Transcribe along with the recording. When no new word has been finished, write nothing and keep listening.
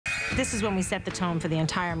This is when we set the tone for the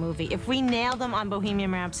entire movie. If we nail them on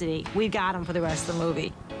Bohemian Rhapsody, we've got them for the rest of the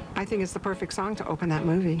movie. I think it's the perfect song to open that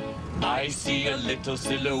movie. I see a little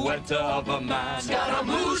silhouette of a man.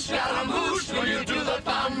 Scaramouche, will you do the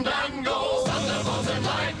fandango? Thunderbolts and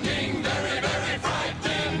lightning, very, very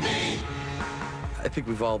frightening me. I think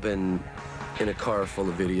we've all been in a car full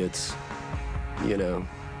of idiots, you know,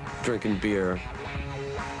 drinking beer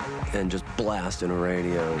and just blasting a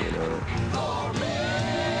radio, you know.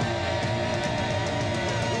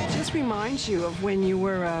 It just reminds you of when you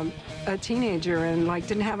were a teenager and like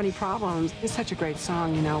didn't have any problems. It's such a great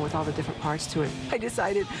song, you know, with all the different parts to it. I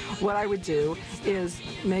decided what I would do is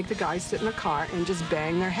make the guys sit in the car and just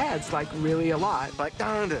bang their heads like really a lot. Like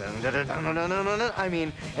dun dun dun dun dun dun dun dun. I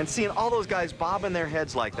mean, and seeing all those guys bobbing their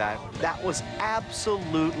heads like that was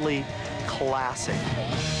absolutely classic.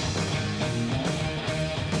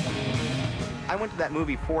 I went to that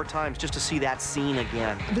movie 4 times just to see that scene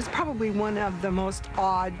again. This is probably one of the most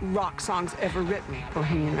odd rock songs ever written,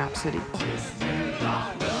 Bohemian Rhapsody.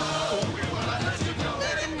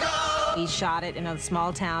 We shot it in a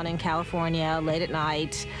small town in California, late at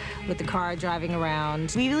night, with the car driving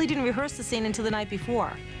around. We really didn't rehearse the scene until the night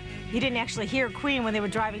before. You didn't actually hear Queen when they were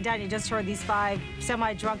driving down. You just heard these 5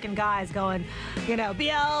 semi-drunken guys going, you know,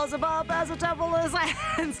 Beelzebub as a devil is,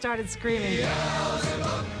 and started screaming.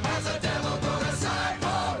 Beelzebub as a devil put aside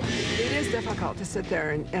for me. It is difficult to sit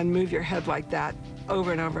there and move your head like that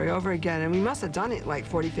over and over and over again, and we must have done it like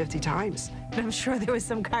 40, 50 times. I'm sure there was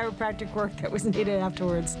some chiropractic work that was needed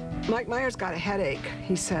afterwards. Mike Myers got a headache,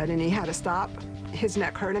 he said, and he had to stop. His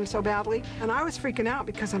neck hurt him so badly. And I was freaking out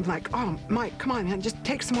because I'm like, oh, Mike, come on, man, just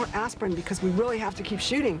take some more aspirin because we really have to keep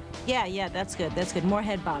shooting. Yeah, that's good, that's good. More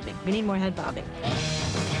head bobbing. We need more head bobbing.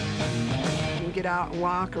 He'd get out and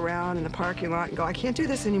walk around in the parking lot and go, I can't do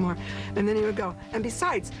this anymore. And then he would go, and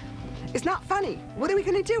besides, it's not funny. What are we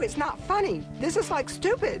gonna do? It's not funny. This is like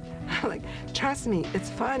stupid. I'm like, trust me, it's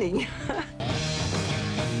funny.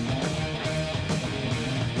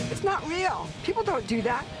 It's not real. People don't do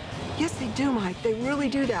that. Yes, they do, Mike. They really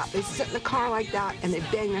do that. They sit in the car like that and they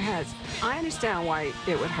bang their heads. I understand why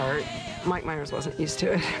it would hurt. Mike Myers wasn't used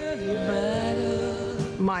to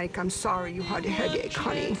it. Mike, I'm sorry you had a headache,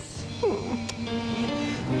 honey.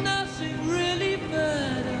 Nothing really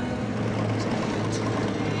matters.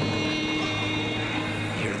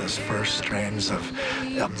 Hear those first strains of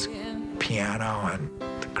Elton's piano and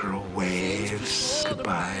the girl waves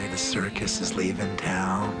goodbye. The circus is leaving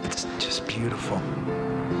town. It's just beautiful.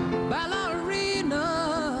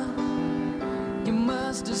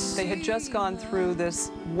 They had just gone through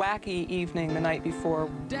this wacky evening the night before.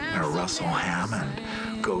 Russell Hammond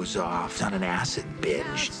goes off on an acid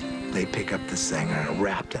binge. They pick up the singer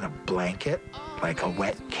wrapped in a blanket like a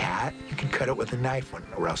wet cat. You can cut it with a knife when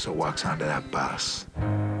Russell walks onto that bus.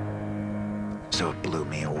 So it blew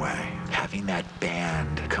me away, having that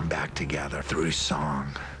band come back together through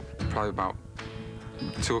song. Probably about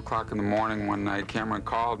 2 o'clock in the morning one night, Cameron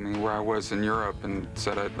called me where I was in Europe and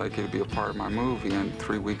said I'd like you to be a part of my movie. And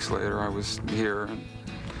 3 weeks later, I was here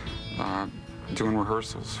and doing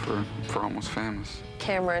rehearsals for Almost Famous.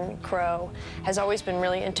 Cameron Crowe has always been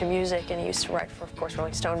really into music, and he used to write for, of course,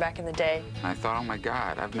 Rolling Stone back in the day. I thought, oh my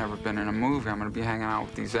God, I've never been in a movie. I'm going to be hanging out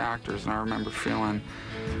with these actors. And I remember feeling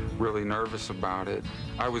really nervous about it.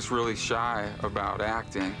 I was really shy about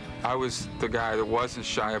acting. I was the guy that wasn't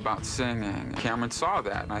shy about singing. Cameron saw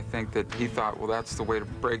that, and I think that he thought, well, that's the way to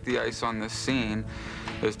break the ice on this scene,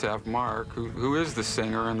 is to have Mark, who is the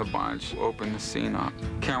singer in the bunch, open the scene up.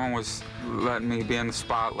 Cameron was letting me be in the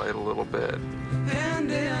spotlight a little bit.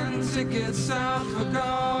 And in tickets out for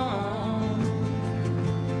gone.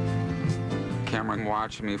 Cameron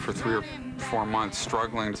watched me for 3 or 4 months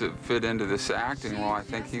struggling to fit into this acting role. I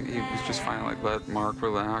think he was just finally like, let Mark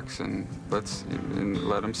relax and let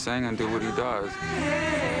him sing and do what he does.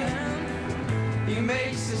 He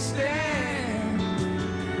makes a stand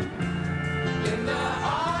in the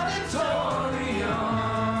auditorium.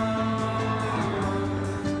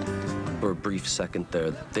 For a brief second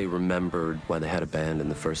there, they remembered why they had a band in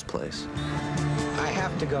the first place. I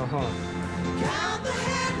have to go home. Count the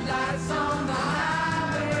headlights on the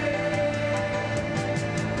highway.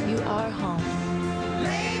 You are home.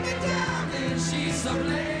 Lay me down in sheets of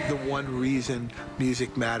lace. The one reason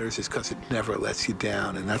music matters is because it never lets you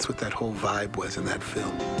down, and that's what that whole vibe was in that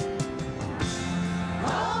film.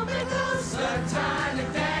 Hold me closer, tiny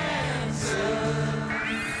dancer.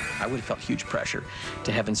 I would have felt huge pressure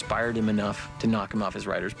to have inspired him enough to knock him off his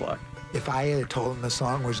writer's block. If I had told him the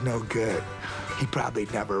song was no good, he'd probably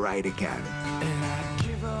never write again. And I'd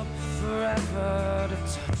give up forever to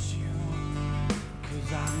touch you,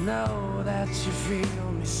 'cause I know that you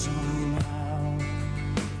feel me somehow.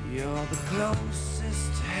 You're the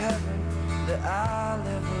closest to heaven that I'll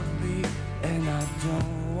ever be, and I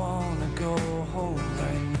don't wanna go home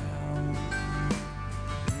right now.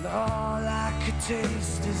 And all I could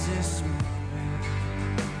taste is this moment,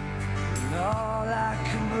 and all I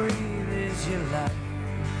can breathe is your life.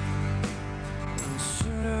 And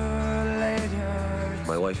sooner or later,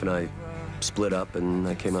 my wife and I split up, and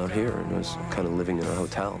I came out here and was kind of living in a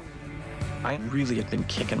hotel. I really had been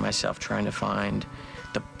kicking myself trying to find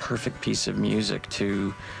the perfect piece of music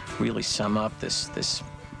to really sum up this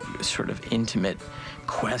sort of intimate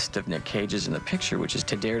quest of Nick Cage's in the picture, which is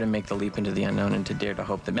to dare to make the leap into the unknown and to dare to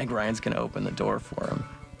hope that Meg Ryan's going to open the door for him.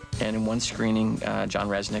 And in one screening, John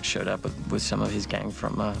Rzeznik showed up with some of his gang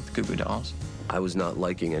from the Goo Goo Dolls. I was not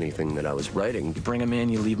liking anything that I was writing. You bring them in,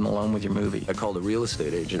 you leave them alone with your movie. I called a real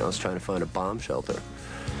estate agent. I was trying to find a bomb shelter,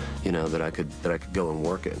 you know, that I could go and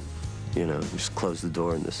work in. You know, just close the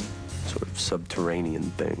door in this sort of subterranean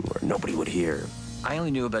thing where nobody would hear. I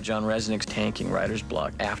only knew about John Rzeznik's tanking writer's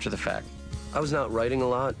block after the fact. I was not writing a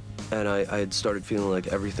lot, and I had started feeling like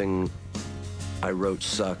everything I wrote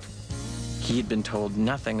sucked. He had been told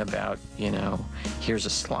nothing about, you know, here's a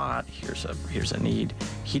slot, here's a need.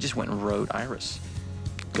 He just went and wrote Iris.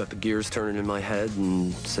 Got the gears turning in my head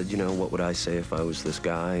and said, you know, what would I say if I was this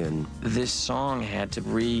guy? And this song had to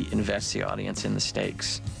reinvest the audience in the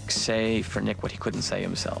stakes. Say for Nick what he couldn't say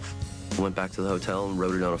himself. Went back to the hotel and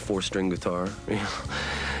wrote it on a 4-string guitar.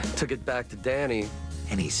 Took it back to Danny.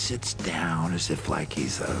 And he sits down as if like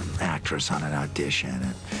he's an actress on an audition,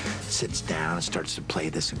 and sits down and starts to play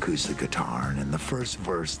this acoustic guitar, and in the first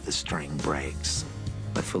verse, the string breaks.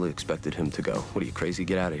 I fully expected him to go, what are you, crazy?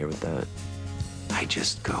 Get out of here with that. I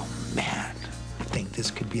just go, man, I think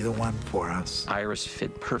this could be the one for us. Iris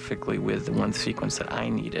fit perfectly with the one sequence that I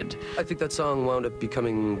needed. I think that song wound up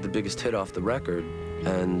becoming the biggest hit off the record,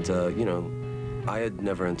 and, you know, I had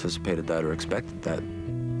never anticipated that or expected that.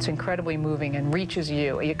 It's incredibly moving and reaches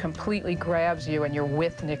you. It completely grabs you, and you're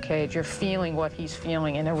with Nick Cage. You're feeling what he's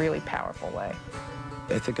feeling in a really powerful way.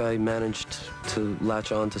 I think I managed to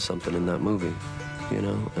latch on to something in that movie, you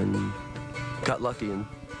know, and got lucky and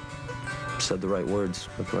said the right words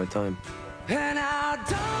at the right time. And I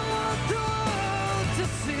don't want the world